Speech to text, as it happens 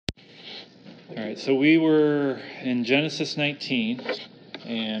All right, so we were in Genesis 19,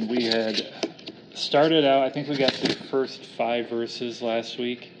 and we had started out, I think we got the first 5 verses last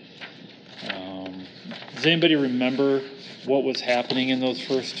week. Does anybody remember what was happening in those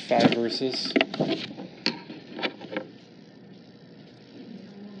first 5 verses?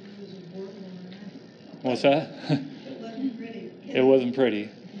 What's that? It wasn't pretty. It wasn't pretty.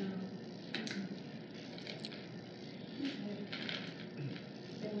 No.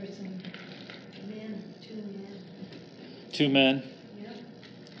 There were some men, 2 men. 2 men. Yep.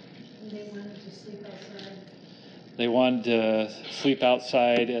 And they wanted to sleep outside. They wanted to sleep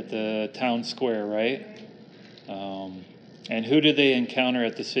outside at the town square, right? And who did they encounter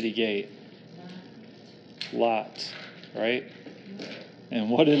at the city gate? Lot, right? And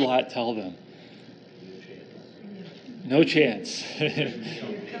what did Lot tell them? No chance.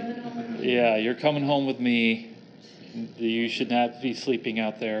 Yeah, you're coming home with me. You should not be sleeping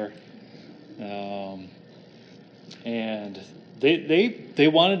out there. And they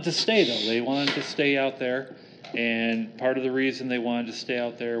wanted to stay, though. They wanted to stay out there. And part of the reason they wanted to stay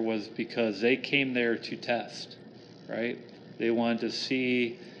out there was because they came there to test, right? They wanted to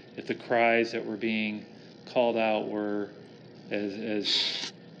see if the cries that were being called out were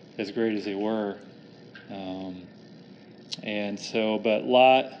as great as they were. And so, but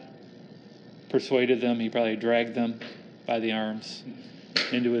Lot persuaded them. He probably dragged them by the arms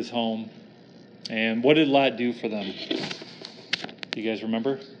into his home. And what did Lot do for them? Do you guys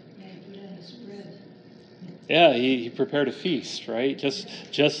remember? Yeah, he prepared a feast, right?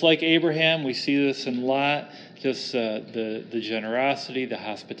 Just like Abraham, we see this in Lot. Just the generosity, the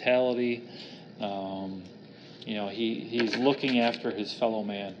hospitality. He's looking after his fellow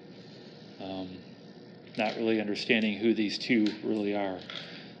man, not really understanding who these 2 really are.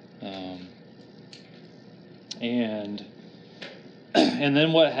 And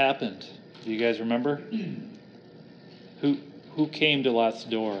then what happened? Do you guys remember? Who came to Lot's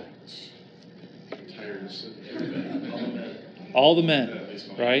door? All the men,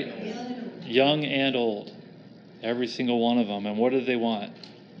 right? Young and old. Every single one of them. And what did they want?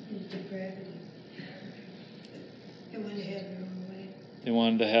 They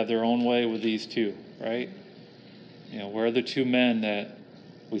wanted to have their own way with these 2, right? Where are the 2 men that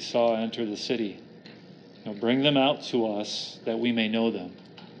we saw enter the city? Bring them out to us that we may know them.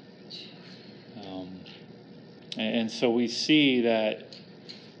 And so we see that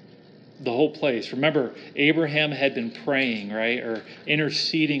the whole place. Remember, Abraham had been praying, right, or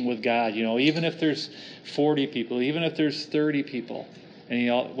interceding with God. Even if there's 40 people, even if there's 30 people, and he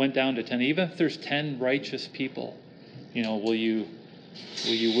went down to 10. Even if there's 10 righteous people, will you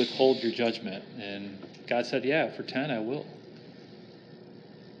withhold your judgment? And God said, yeah, for 10 I will.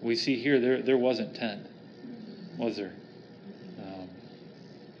 We see here there wasn't 10, was there?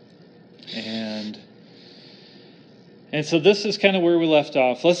 And so this is kind of where we left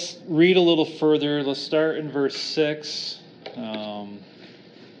off. Let's read a little further. Let's start in verse 6.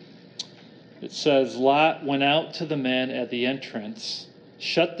 It says, Lot went out to the men at the entrance,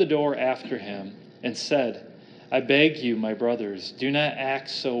 shut the door after him, and said, I beg you, my brothers, do not act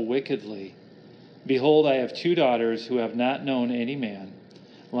so wickedly. Behold, I have 2 daughters who have not known any man.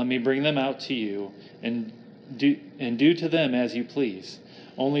 Let me bring them out to you, and do to them as you please.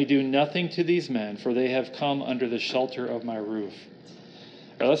 Only do nothing to these men, for they have come under the shelter of my roof.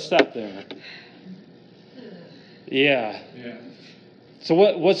 All right, let's stop there. Yeah. So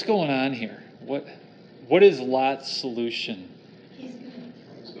what's going on here? What is Lot's solution?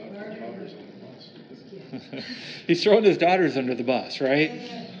 He's throwing his daughters under the bus, right?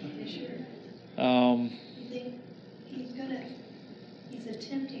 Yeah, sure. He's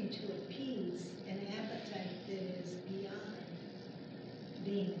attempting to appease an appetite that is beyond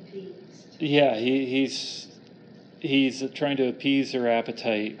being appeased. Yeah, he's trying to appease their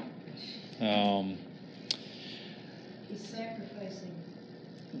appetite. He's sacrificing.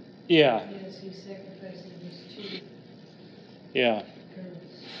 Yeah. Yes, he's sacrificing his 2 Yeah. girls.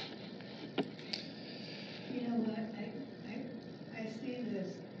 You know what? I see this.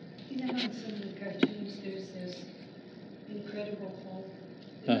 In some of the cartoons, there's this Incredible Hulk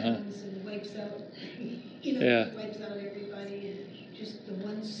that comes and wipes out, wipes out everybody, and just the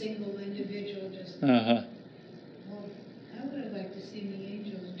one single individual just. Well, I would like to see the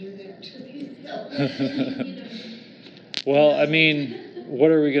angels do that to these. Well, I mean, what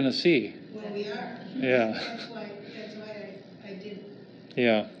are we going to see? Well, we are. Yeah. That's why I did it.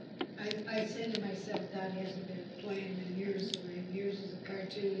 Yeah. I say to myself, God has a better plan than yours, or yours is a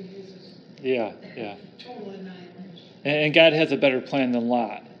cartoon, and yours is total annihilation. And God has a better plan than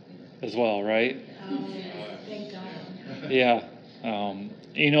Lot as well, right? Thank God. Yeah.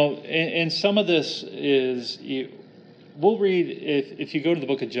 And some of this is, we'll read, if you go to the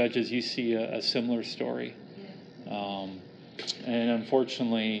book of Judges, you see a similar story. And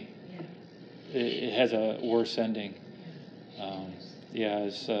unfortunately, it has a worse ending.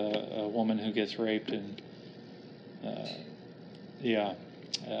 It's a woman who gets raped and,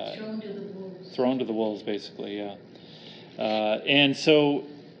 thrown to the wolves, basically, and so,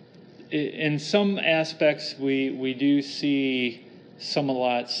 in some aspects, we do see a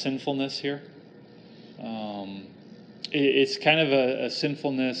lot sinfulness here. It's kind of a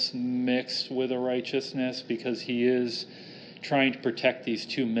sinfulness mixed with a righteousness, because he is trying to protect these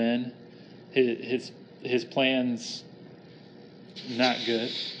two men. His plan's not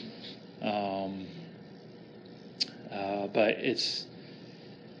good, but it's,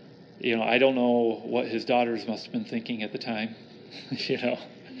 I don't know what his daughters must have been thinking at the time. He's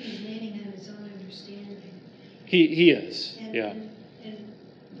leaning on his own understanding. He is, And, yeah. And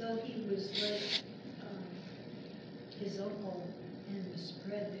though he was like his uncle in the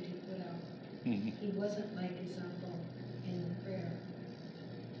spread that he put out, he wasn't like his uncle in the prayer.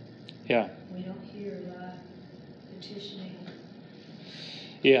 Yeah. We don't hear a lot petitioning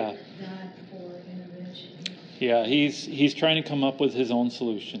Yeah. God for intervention. Yeah, he's trying to come up with his own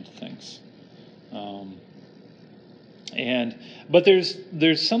solution to things. But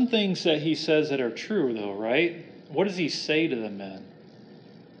there's some things that he says that are true, though, right? What does he say to the men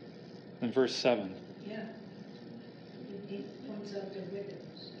in verse 7? Yeah. He points out their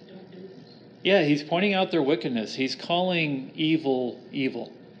wickedness. Don't do this. Yeah, he's pointing out their wickedness. He's calling evil,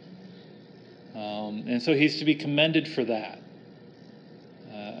 evil. And so he's to be commended for that.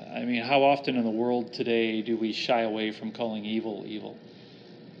 How often in the world today do we shy away from calling evil, evil?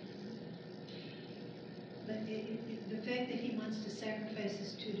 But the fact that he wants to sacrifice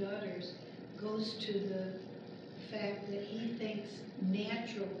his two daughters goes to the fact that he thinks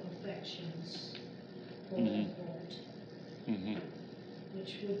natural affections quote unquote,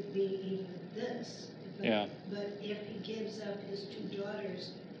 which would be even this. But if he gives up his two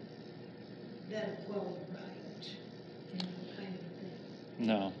daughters, that'll quell the riot, kind of thing.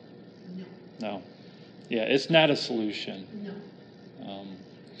 No. Yeah, it's not a solution. No.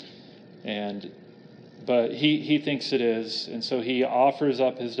 But he thinks it is, and so he offers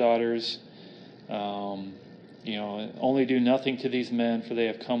up his daughters. Only do nothing to these men, for they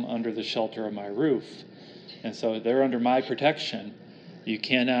have come under the shelter of my roof, and so they're under my protection. You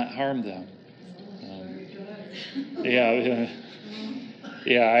cannot harm them. Yeah,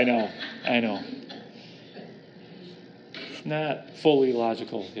 I know. It's not fully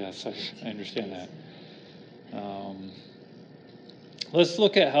logical. Yes, I understand that. Let's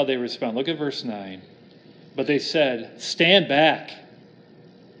look at how they respond. Look at verse 9. But they said, "Stand back."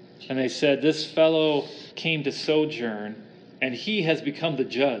 And they said, "This fellow came to sojourn, and he has become the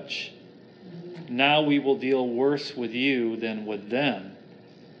judge. Now we will deal worse with you than with them."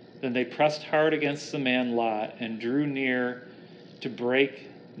 Then they pressed hard against the man Lot and drew near to break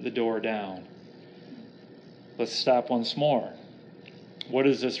the door down. Let's stop once more. What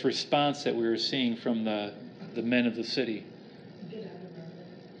is this response that we were seeing from the men of the city?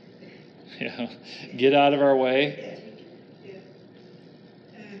 Get out of our way.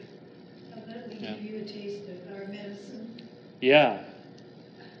 How about we give you a taste of our medicine? Yeah.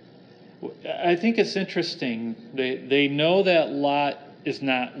 I think it's interesting. They know that Lot is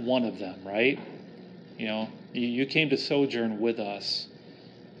not one of them, right? You came to sojourn with us,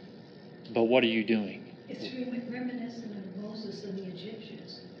 but what are you doing? It's reminiscent of Moses and the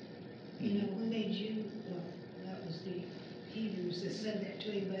Egyptians. Who made you? Well, that was the Hebrews that said that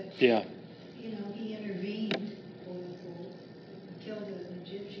to him, but he intervened, quote unquote, and killed an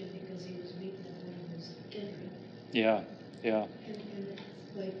Egyptian because he was beaten up one of his kindred. Yeah. And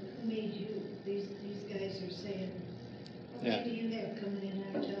it's like, who made you? These guys are saying, what do you have coming in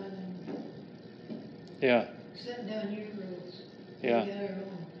our town and setting down your rules? We got our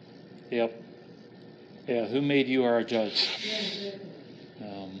own. Yep. Yeah, who made you our judge? Yeah, exactly.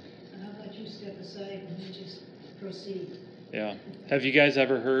 How about you step aside and we just proceed? Yeah. Have you guys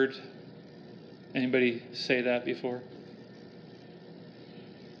ever heard anybody say that before?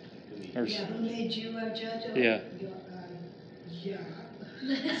 Who made you our judge? Yeah.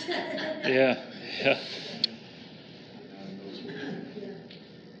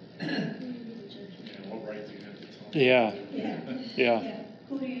 Yeah. Yeah.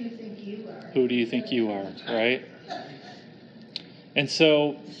 Who do you think you are? Who do you think you are, right? And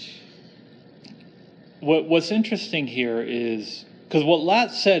so what's interesting here is, because what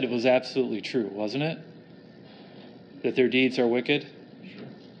Lot said was absolutely true, wasn't it? That their deeds are wicked.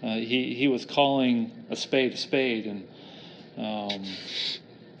 He was calling a spade, And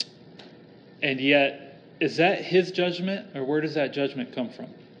yet, is that his judgment, or where does that judgment come from?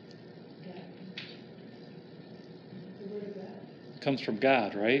 God. The word of God. It comes from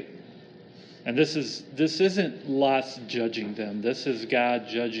God, right? And this isn't Lot's judging them. This is God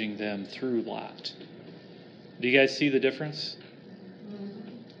judging them through Lot. Do you guys see the difference?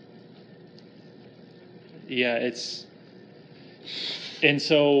 Yeah, and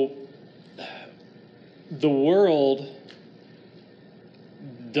so the world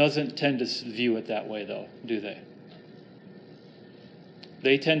doesn't tend to view it that way, though, do they?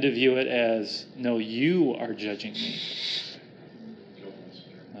 They tend to view it as, no, you are judging me.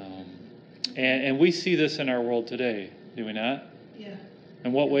 And we see this in our world today, do we not? Yeah.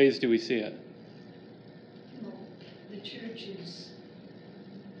 In what ways do we see it? Well, the church is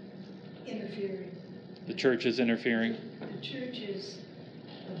interfering. The church is interfering. The church is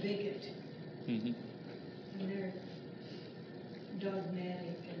a bigot, Mm-hmm. and they're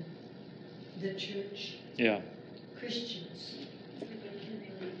dogmatic, and the church, Yeah. Christians.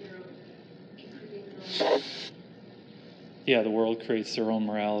 Yeah, the world creates their own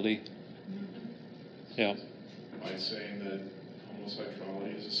morality. Yeah. By saying that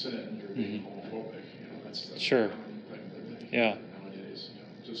homosexuality is a sin, you're being homophobic. That's Sure. a common thing that they Yeah. nowadays.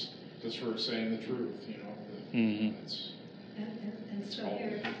 Just for saying the truth. That's And so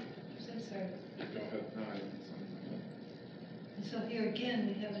here, I'm sorry. go ahead. No, And so here again,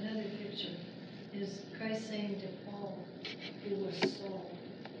 we have another picture. Is Christ saying to Paul, who was Saul,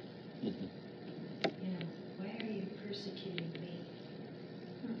 why are you persecuting me?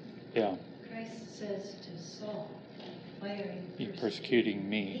 Yeah. Christ says to Saul, why are you You're persecuting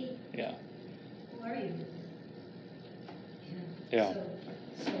me. Yeah. Who are you? Yeah.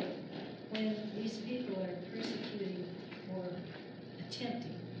 So when these people are persecuting or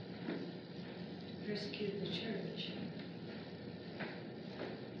attempting to persecute the church,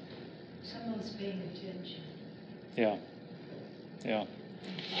 someone's paying attention. Yeah. Yeah.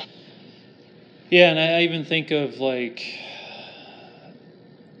 Yeah, and I even think of like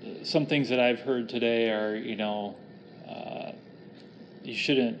some things that I've heard today are, you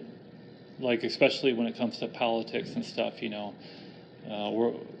shouldn't, like, especially when it comes to politics and stuff,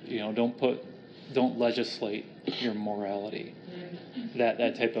 don't legislate your morality.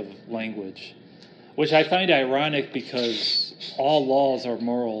 That type of language, which I find ironic because all laws are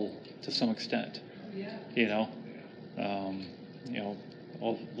moral to some extent. Yeah.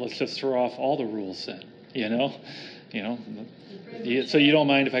 Well, let's just throw off all the rules then. So you don't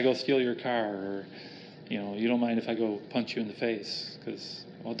mind if I go steal your car, or you don't mind if I go punch you in the face, because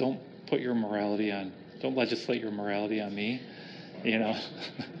don't put your morality on. Don't legislate your morality on me.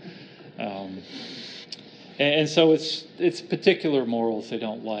 And so it's particular morals they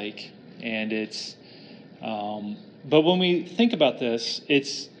don't like, and but when we think about this,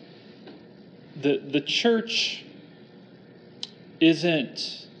 it's the church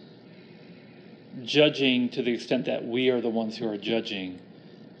isn't judging to the extent that we are the ones who are judging.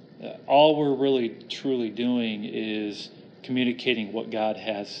 All we're really truly doing is communicating what God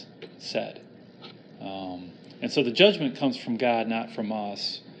has said. And so the judgment comes from God, not from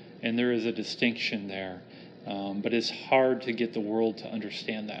us, and there is a distinction there. But it's hard to get the world to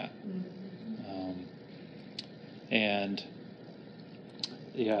understand that. And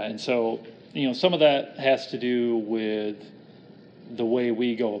so, some of that has to do with the way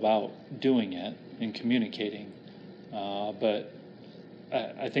we go about doing it and communicating. But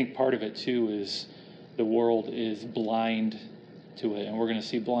I think part of it too is the world is blind to it, and we're going to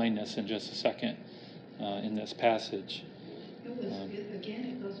see blindness in just a second in this passage.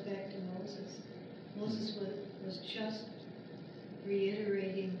 It goes back to Moses. Moses was just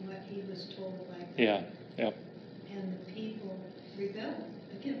reiterating what he was told by God. Yeah. Yep. And the people rebelled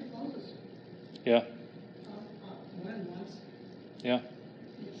against Moses. Yeah. More than once. Yeah.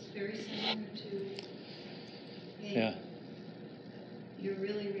 It's very similar to, hey, Yeah. you're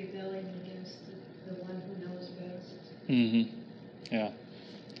really rebelling against the one who knows best. Mm-hmm. Yeah.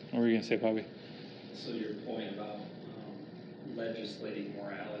 What were you going to say, Bobby? So your point about legislating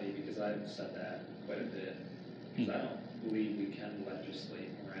morality, because I've said that quite a bit, because I don't believe we can legislate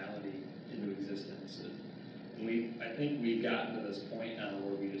morality into existence. And I think we've gotten to this point now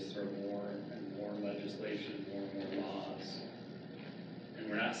where we just throw more and more legislation, more and more laws, and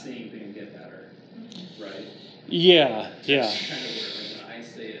we're not seeing things get better, right? Yeah. Yeah. That's kind of where, when I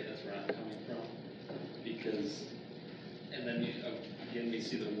say it, that's where I'm coming from, because, and then again, we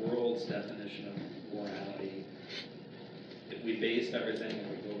see the world's definition of morality. If we based everything and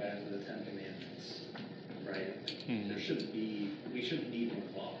we go back to the Ten Commandments, right? We shouldn't need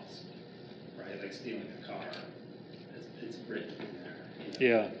more laws, right? Like stealing a car it's written in there.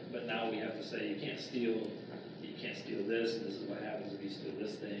 Yeah. But now we have to say, you can't steal this, and this is what happens if you steal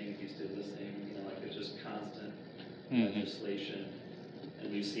this thing, like it's just constant legislation.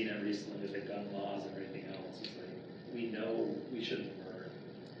 And we've seen it recently with the gun laws and everything else. It's like, we know we shouldn't murder,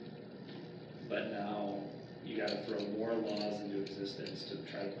 but now you gotta throw more laws into existence to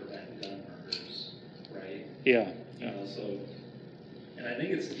try to prevent gun murders, right? Yeah. You know, so, and I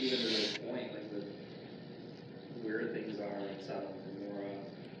think it's even to this point, like where things are in Sodom and Gomorrah,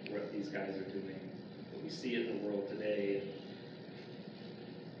 what these guys are doing, what we see in the world today.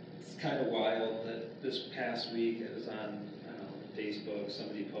 It's kind of wild that this past week it was on, I don't know, Facebook,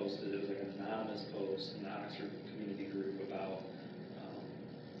 somebody posted, it was like an anonymous post in the Oxford community group about,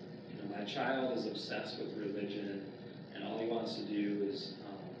 my child is obsessed with religion and all he wants to do is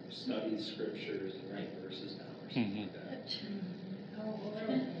study scriptures and write verses down or something like that. Oh,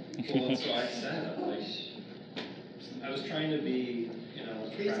 horrible. Well, so I said, I was trying to be,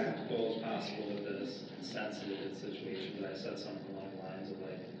 as practical as possible with this, sensitive in situations. I said something along the lines of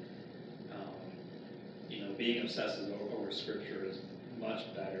being obsessive over scripture is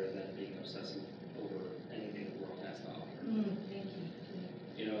much better than being obsessive over anything the world has to offer. Thank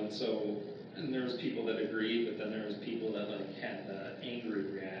you. And so, and there was people that agreed, but then there was people that had the angry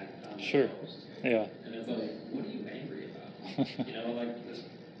react on the post. Yeah. And it's like, what are you angry about? This,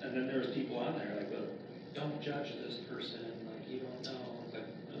 and then there was people on there don't judge this person, you don't know. It's like,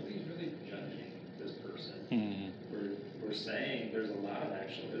 nobody's really judging this person. We're saying there's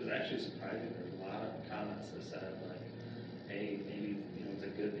actually surprising, there's a lot of comments that said hey, maybe, it's a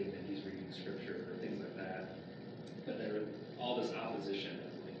good thing that he's reading scripture or things like that. But there was all this opposition of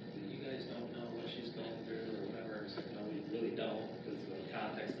you guys don't know what she's going through or whatever. It's like, no, we really don't, because the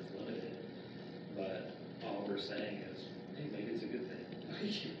context is limited. But all we're saying is, hey, maybe it's a good thing.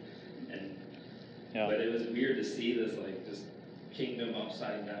 But it was weird to see this just kingdom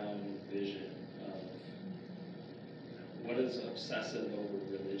upside down vision of what does obsessive over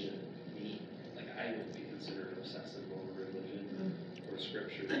religion mean? I would be considered obsessive over religion or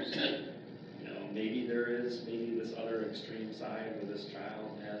scriptures. Maybe there is this other extreme side where this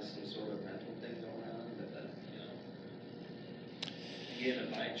child has some sort of mental thing going on, but again, if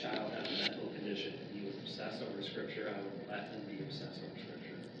my child has a mental condition and he was obsessed over scripture, I would let him be obsessed over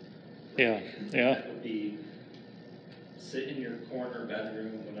scripture. That would be sit in your corner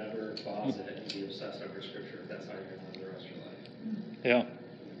bedroom, whatever, closet, and be obsessed over scripture if that's how you're going to live the rest of your life. Yeah.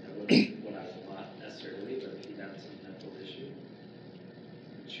 That wouldn't what I would want necessarily, but if he had some mental issue, I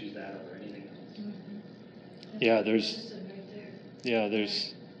would choose that over anything else. Yeah, there's.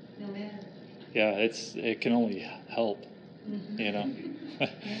 No matter. Yeah, it can only help.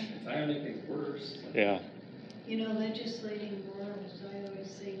 It's not gonna make things worse. Yeah. Legislating morals, I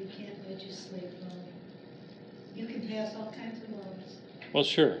always say you can't legislate love. You can pass all kinds of laws. Well,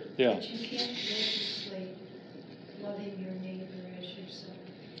 sure. Yeah. But you can't legislate loving your neighbor as yourself.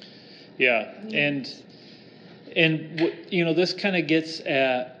 Yeah, and this kind of gets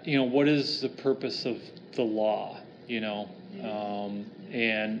at what is the purpose of the law, and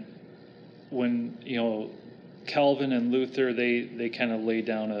when Calvin and Luther they kind of laid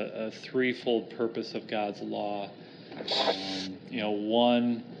down a threefold purpose of God's law.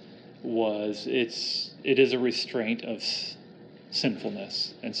 One was it is a restraint of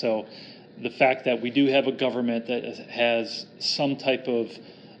sinfulness, and so the fact that we do have a government that has some type of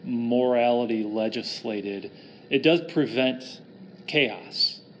morality legislated, it does prevent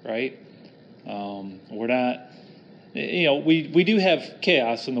chaos, right? We're not, we do have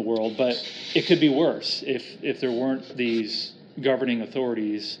chaos in the world, but it could be worse if there weren't these governing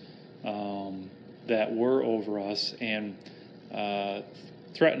authorities that were over us and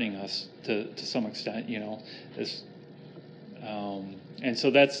threatening us to some extent, and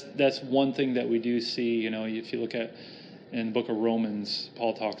so that's one thing that we do see. If you look at in the book of Romans,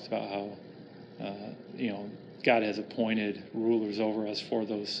 Paul talks about how God has appointed rulers over us for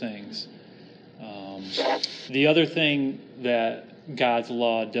those things. The other thing that God's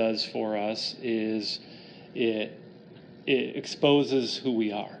law does for us is it exposes who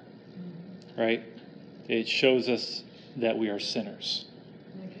we are, right? It shows us that we are sinners.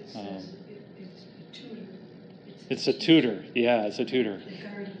 Like it says, it's a tutor. It's a tutor. Yeah, it's a tutor. The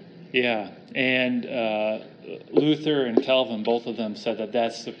guardian. Yeah, and Luther and Calvin, both of them said that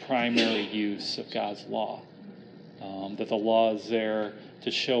that's the primary use of God's law. That the law is there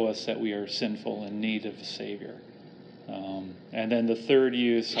to show us that we are sinful in need of a Savior. And then the third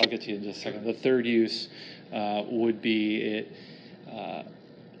use, I'll get to you in just a second. The third use would be it,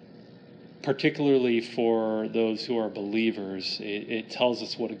 particularly for those who are believers, it tells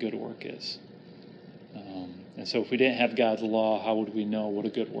us what a good work is. And so if we didn't have God's law, how would we know what a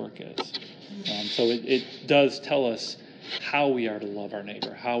good work is? So it does tell us how we are to love our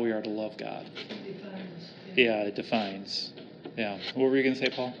neighbor, how we are to love God. It defines. Yeah, it defines. Yeah. What were you going to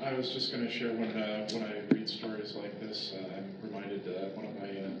say, Paul? I was just going to share when I read stories like this, I'm reminded one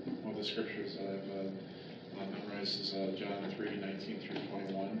of the scriptures that I've memorized is John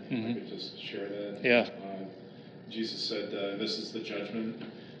 3:19-21. If I could just share that. Yeah. Jesus said, "This is the judgment.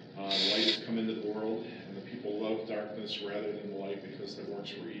 The light has come into the world, and the people love darkness rather than the light because their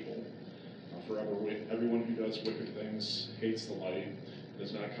works were evil. Everyone who does wicked things hates the light,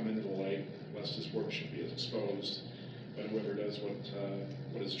 does not come into the light, lest his work should be exposed. But whoever does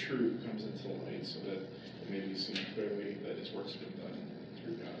what is true comes into the light, so that it may be seen clearly that his works have been done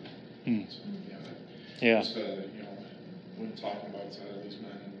through God." So, Yeah. just, when talking about these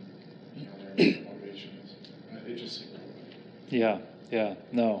men and their motivations, it just seemed relevant. Yeah.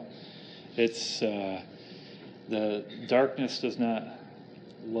 No. It's the darkness does not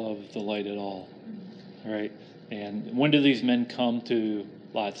love the light at all. Right? And when do these men come to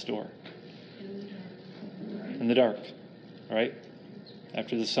Lot's door? In the dark. Right?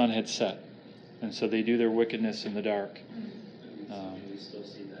 After the sun had set. And so they do their wickedness in the dark. We still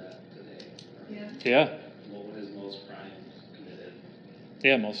see that today. Right? Yeah. What is most crimes committed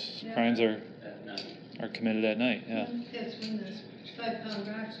Yeah, most crimes are at night? committed at night. Yeah. That's when those 5-pound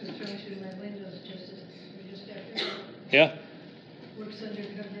rocks were thrown through my windows just after. Yeah. Works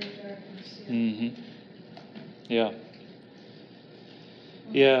undercover in darkness. Yeah. Mm-hmm. Yeah.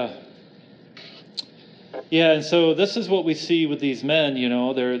 Yeah. Yeah, and so this is what we see with these men.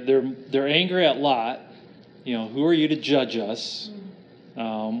 They're angry at Lot. Who are you to judge us?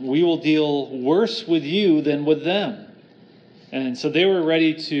 We will deal worse with you than with them. And so they were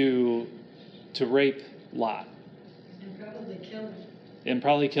ready to rape Lot. And probably kill him. And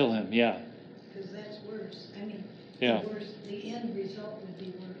probably kill him. Yeah. Because that's worse. I mean, Yeah. the end result would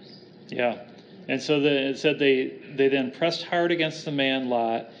be worse. Yeah. And so it said they then pressed hard against the man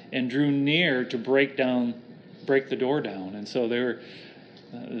Lot and drew near to break the door down. And so they were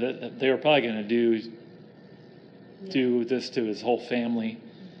probably going to do this to his whole family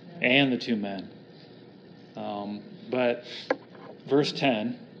and the two men. But verse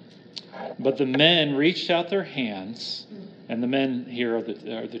 10, but the men reached out their hands, and the men here are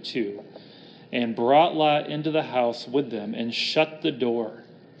the two, and brought Lot into the house with them and shut the door.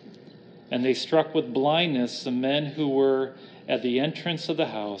 And they struck with blindness the men who were at the entrance of the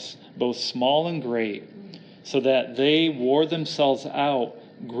house, both small and great, so that they wore themselves out,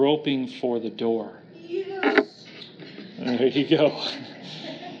 groping for the door. Yes. There you go.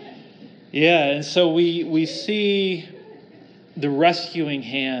 Yeah, and so we see the rescuing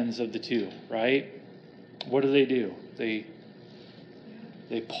hands of the two, right? What do? They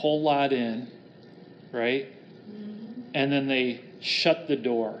pull Lot in, right? And then they shut the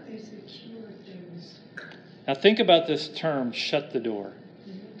door. They secure things. Now think about this term, shut the door.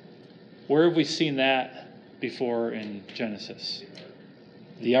 Where have we seen that before in Genesis?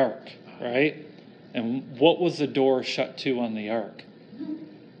 The ark, right? And what was the door shut to on the ark?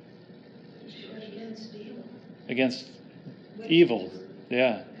 Against evil. Against evil.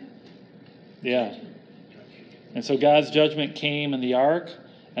 Yeah. Yeah. And so God's judgment came in the ark,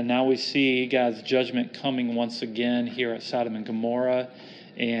 and now we see God's judgment coming once again here at Sodom and Gomorrah.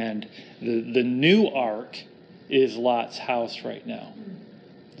 And the new ark is Lot's house right now.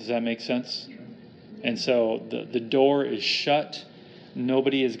 Does that make sense? And so the door is shut.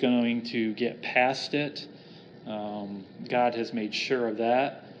 Nobody is going to get past it. God has made sure of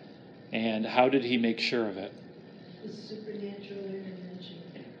that. And how did he make sure of it? With supernatural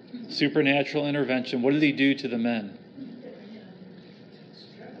intervention. Supernatural intervention. What did he do to the men?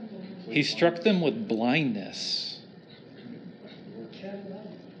 He struck them with blindness.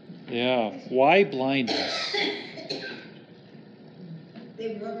 Yeah. Why blindness?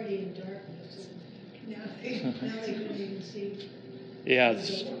 They were already in darkness. Now they couldn't even see. Yeah,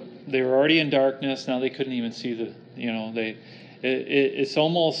 they were already in darkness. Now they couldn't even see it's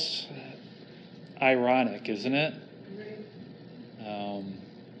almost ironic, isn't it?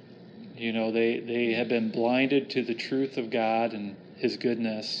 They have been blinded to the truth of God and his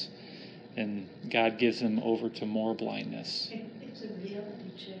goodness, and God gives them over to more blindness. It's a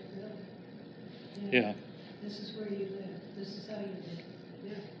reality check, really. Yeah. This is where you live. This is how you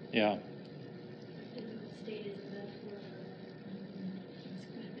live. Yeah. State is a metaphor for what's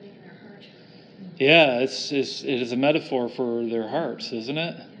happening in their heart. Yeah, it is a metaphor for their hearts, isn't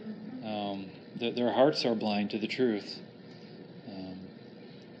it? Their hearts are blind to the truth,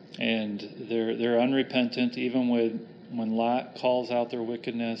 and they're unrepentant. Even when Lot calls out their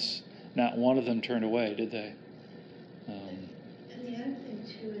wickedness, not one of them turned away, did they?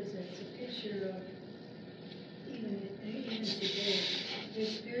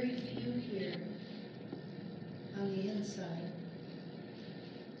 there's very few here on the inside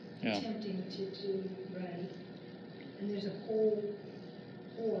Yeah. attempting to do right. And there's a whole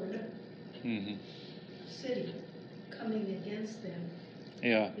horde Hmm. city coming against them.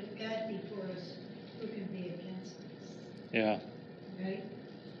 Yeah. If God be for us, who can be against us, Yeah. right?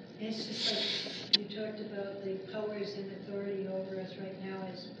 And it's just like you talked about the powers and authority over us right now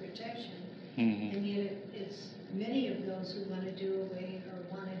as protection. Hmm. And yet it's many of those who want to do away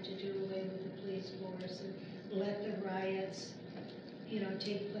or wanted to do away with the police force and let the riots,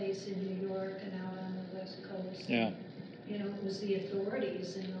 take place in New York and out on the West Coast. Yeah. It was the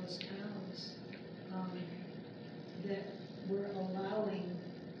authorities in those towns that were allowing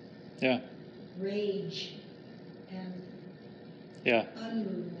Yeah. rage and Yeah.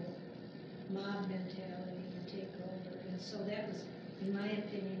 unruly mob mentality to take over. And so that was, in my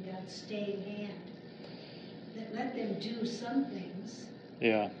opinion, God's staying hand. That let them do some things,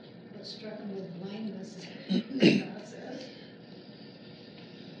 Yeah. but struck them with blindness in the process.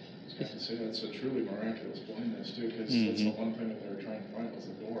 I was going to say, that's a truly miraculous blindness too, because that's the one thing that they were trying to find was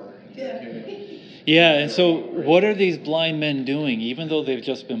the door. And they can't even- Yeah. And so, what are these blind men doing, even though they've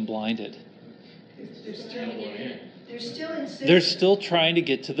just been blinded? They're still, they're still insistent. They're still trying to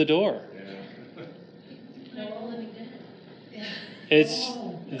get to the door. Yeah. They're all living dead. Yeah. It's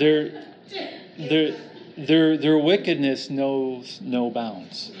Oh. their wickedness knows no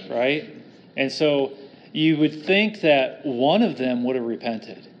bounds, right? And so you would think that one of them would have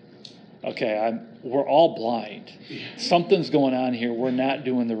repented. Okay, we're all blind. Something's going on here. We're not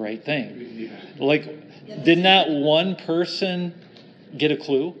doing the right thing. Yeah. Like, did not one person get a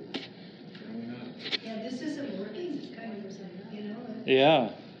clue? Apparently not. Yeah, this isn't working, kind of, Yeah.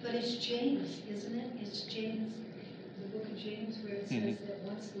 But it's James, isn't it? It's James, the book of James, where it says that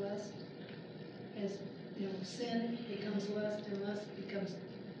once lust has, sin becomes lust, and lust becomes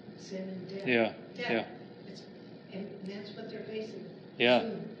sin and death. Yeah. Death. Yeah. And that's what they're facing. Yeah.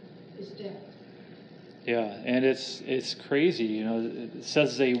 Soon, is death. Yeah, and it's crazy, It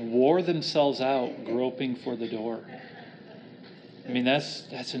says they wore themselves out groping for the door. I mean,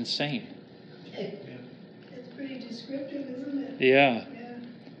 that's insane. It's pretty descriptive, isn't it? Yeah,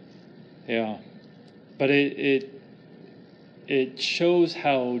 Yeah. yeah. But it shows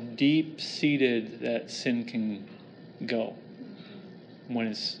how deep seated that sin can go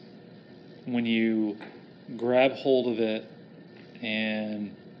when you grab hold of it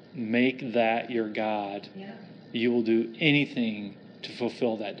and make that your God. Yeah. You will do anything to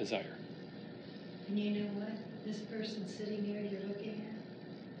fulfill that desire. And you know what? This person sitting here you're looking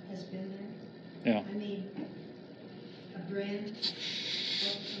at has been there. Yeah. I mean, a brand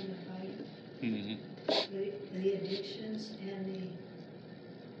up from the fight, Mm-hmm. the addictions and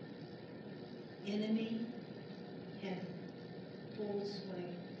the enemy had full sway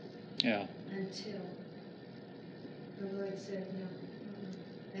Yeah. until the Lord said, no,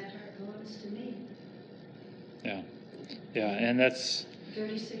 that heart belongs to me. Yeah. Yeah. And that's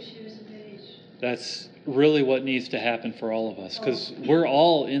 36 years of age. That's really what needs to happen for all of us, because we're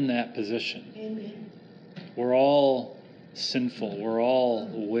all in that position. Amen. We're all sinful. We're all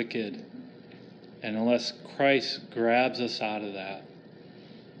wicked. And unless Christ grabs us out of that,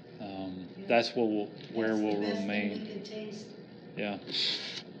 that's where we'll That's the best remain. thing we can taste. Yeah.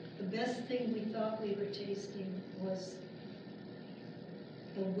 The best thing we thought we were tasting was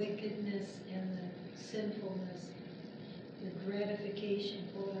the wickedness and the sinfulness, the gratification,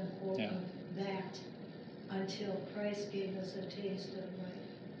 quote unquote, Yeah. of that, until Christ gave us a taste of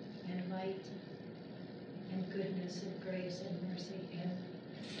life and light and goodness and grace and mercy. And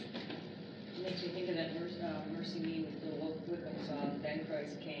Makes me think of that mercy me with the Wickham song, Then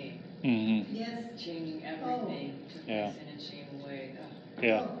Christ Came, Mm-hmm. yes, changing everything, took Yeah. my sin and shame away. Oh,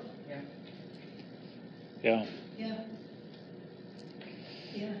 Yeah. oh, yeah. Yeah. yeah,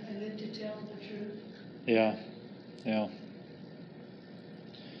 yeah, I live to tell the truth. Yeah. Yeah.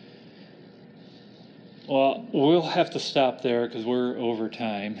 Well, we'll have to stop there because we're over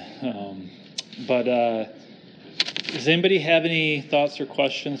time. But does anybody have any thoughts or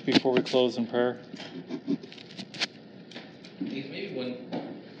questions before we close in prayer? Maybe one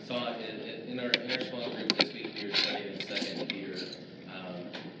thought in our small group this week we were studying in 2 Peter,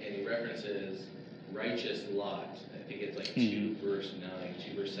 and he references righteous Lot. I think it's like 2 verse 9,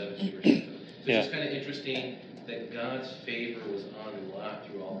 2 verse 7, 2 verse 7. So Yeah. it's just kind of interesting that God's favor was on Lot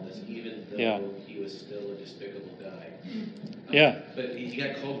through all this, even though Yeah. he was still a despicable guy. Yeah. But he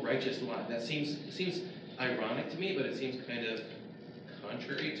got called righteous Lot. That seems ironic to me, but it seems kind of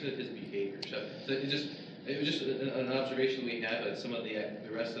contrary to his behavior. So it was just an observation we had, but some of the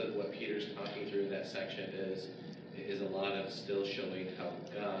rest of what Peter's talking through in that section is is a lot of still showing how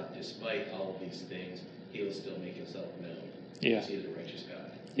God, despite all of these things, he will still make himself known. Yeah. Because he is a righteous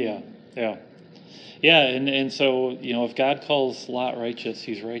God. Yeah, and so, if God calls Lot righteous,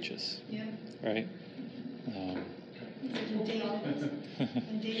 he's righteous, Yeah. right? And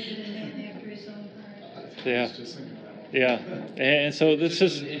David, a man after his own heart. Yeah. I was just thinking of that one. Yeah, and so this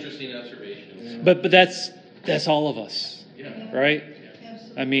This is, an interesting observation. but that's all of us, Yeah. right?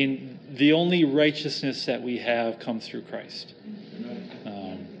 Absolutely. I mean, the only righteousness that we have comes through Christ.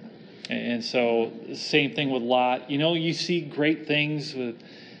 And so, same thing with Lot. You see great things with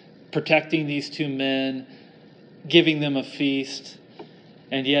protecting these two men, giving them a feast,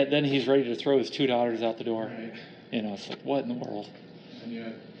 and yet then he's ready to throw his two daughters out the door. Right. It's like, what in the world? And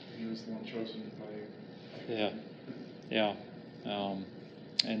yet, he was the one chosen by. Yeah.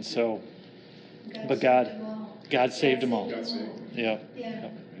 And so, but saved them all. God saved them all. God saved him. Yeah. Yeah.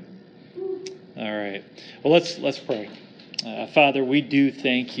 All right. Well, let's pray. Father, we do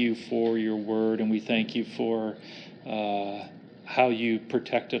thank you for your word, and we thank you for how you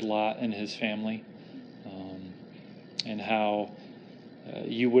protected Lot and his family, and how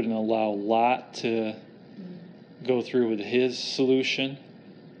you wouldn't allow Lot to go through with his solution,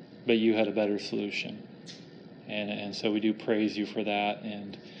 but you had a better solution. And so we do praise you for that,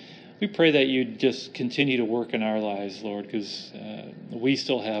 and we pray that you just continue to work in our lives, Lord, because we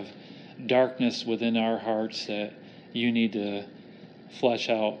still have darkness within our hearts that you need to flush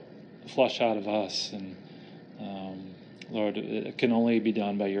out of us. And Lord, it can only be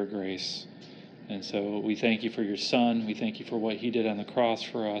done by your grace. And so we thank you for your Son. We thank you for what he did on the cross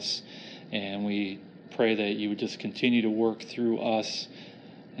for us. And we pray that you would just continue to work through us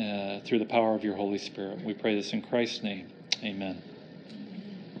through the power of your Holy Spirit. We pray this in Christ's name. Amen.